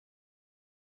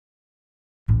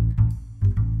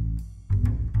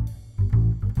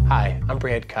Hi, I'm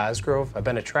Brad Cosgrove. I've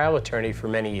been a trial attorney for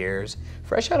many years.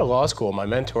 Fresh out of law school, my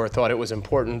mentor thought it was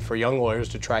important for young lawyers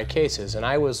to try cases, and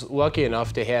I was lucky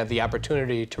enough to have the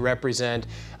opportunity to represent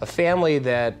a family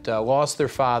that lost their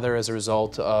father as a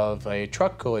result of a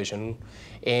truck collision,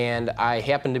 and I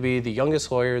happened to be the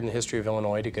youngest lawyer in the history of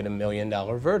Illinois to get a $1 million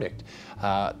verdict.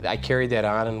 I carried that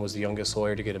on and was the youngest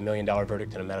lawyer to get a $1 million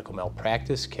verdict in a medical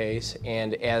malpractice case,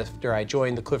 and after I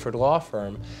joined the Clifford Law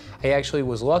firm, I actually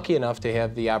was lucky enough to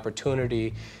have the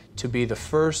opportunity to be the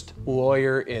first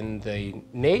lawyer in the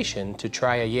nation to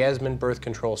try a Yasmin birth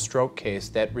control stroke case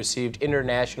that received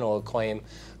international acclaim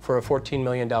for a $14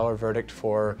 million verdict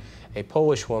for a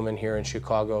Polish woman here in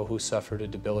Chicago who suffered a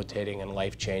debilitating and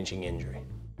life-changing injury.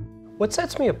 What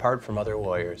sets me apart from other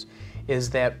lawyers is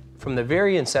that from the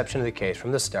very inception of the case,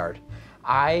 from the start,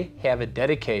 I have a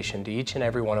dedication to each and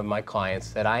every one of my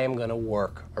clients that I am going to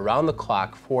work around the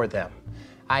clock for them.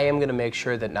 I am going to make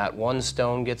sure that not one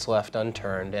stone gets left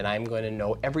unturned, and I'm going to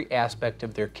know every aspect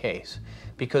of their case.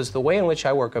 Because the way in which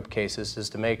I work up cases is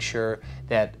to make sure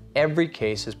that every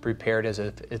case is prepared as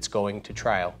if it's going to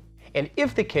trial. And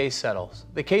if the case settles,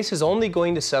 the case is only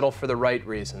going to settle for the right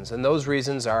reasons, and those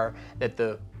reasons are that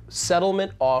the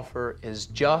settlement offer is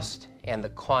just and the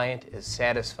client is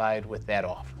satisfied with that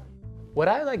offer. What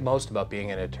I like most about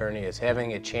being an attorney is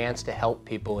having a chance to help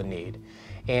people in need.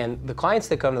 And the clients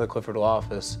that come to the Clifford Law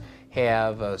Office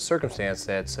have a circumstance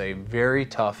that's a very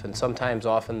tough and sometimes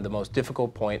often the most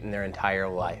difficult point in their entire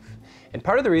life. And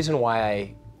part of the reason why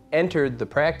I entered the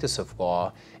practice of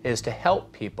law is to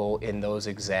help people in those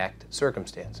exact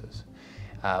circumstances.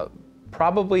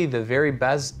 Probably the very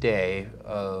best day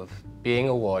of being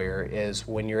a lawyer is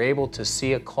when you're able to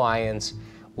see a client's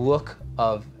look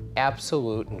of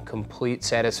absolute and complete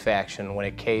satisfaction when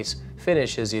a case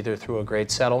finishes either through a great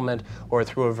settlement or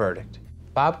through a verdict.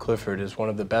 Bob Clifford is one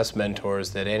of the best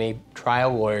mentors that any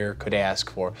trial lawyer could ask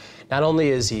for. Not only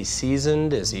is he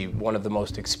seasoned, is he one of the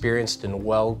most experienced and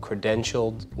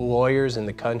well-credentialed lawyers in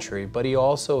the country, but he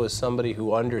also is somebody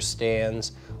who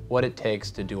understands what it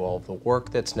takes to do all of the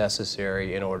work that's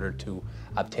necessary in order to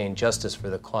obtain justice for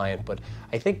the client. But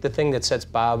I think the thing that sets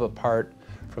Bob apart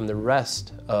from the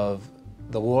rest of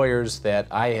the lawyers that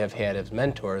I have had as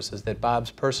mentors is that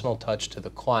Bob's personal touch to the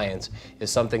clients is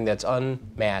something that's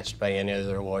unmatched by any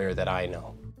other lawyer that I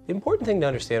know. The important thing to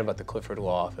understand about the Clifford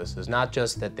Law Office is not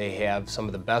just that they have some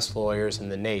of the best lawyers in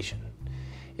the nation.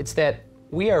 It's that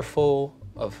we are full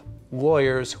of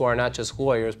lawyers who are not just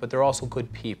lawyers, but they're also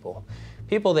good people.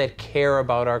 People that care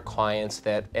about our clients,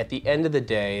 that at the end of the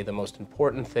day, the most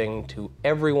important thing to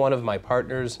every one of my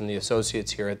partners and the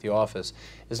associates here at the office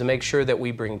is to make sure that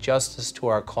we bring justice to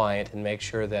our client and make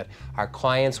sure that our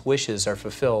client's wishes are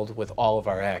fulfilled with all of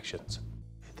our actions.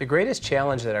 The greatest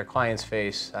challenge that our clients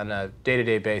face on a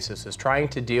day-to-day basis is trying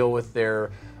to deal with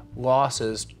their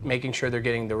losses, making sure they're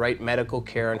getting the right medical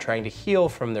care and trying to heal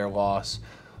from their loss,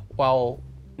 while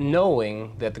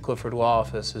knowing that the Clifford Law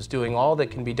Office is doing all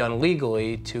that can be done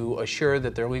legally to assure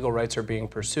that their legal rights are being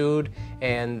pursued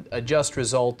and a just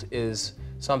result is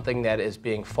something that is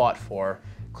being fought for.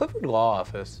 Clifford Law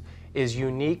Office is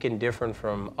unique and different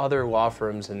from other law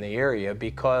firms in the area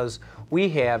because we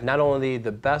have not only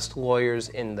the best lawyers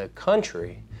in the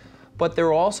country, but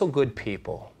they're also good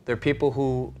people. They're people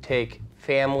who take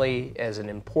family as an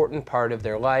important part of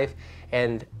their life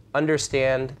and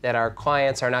understand that our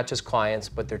clients are not just clients,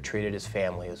 but they're treated as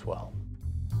family as well.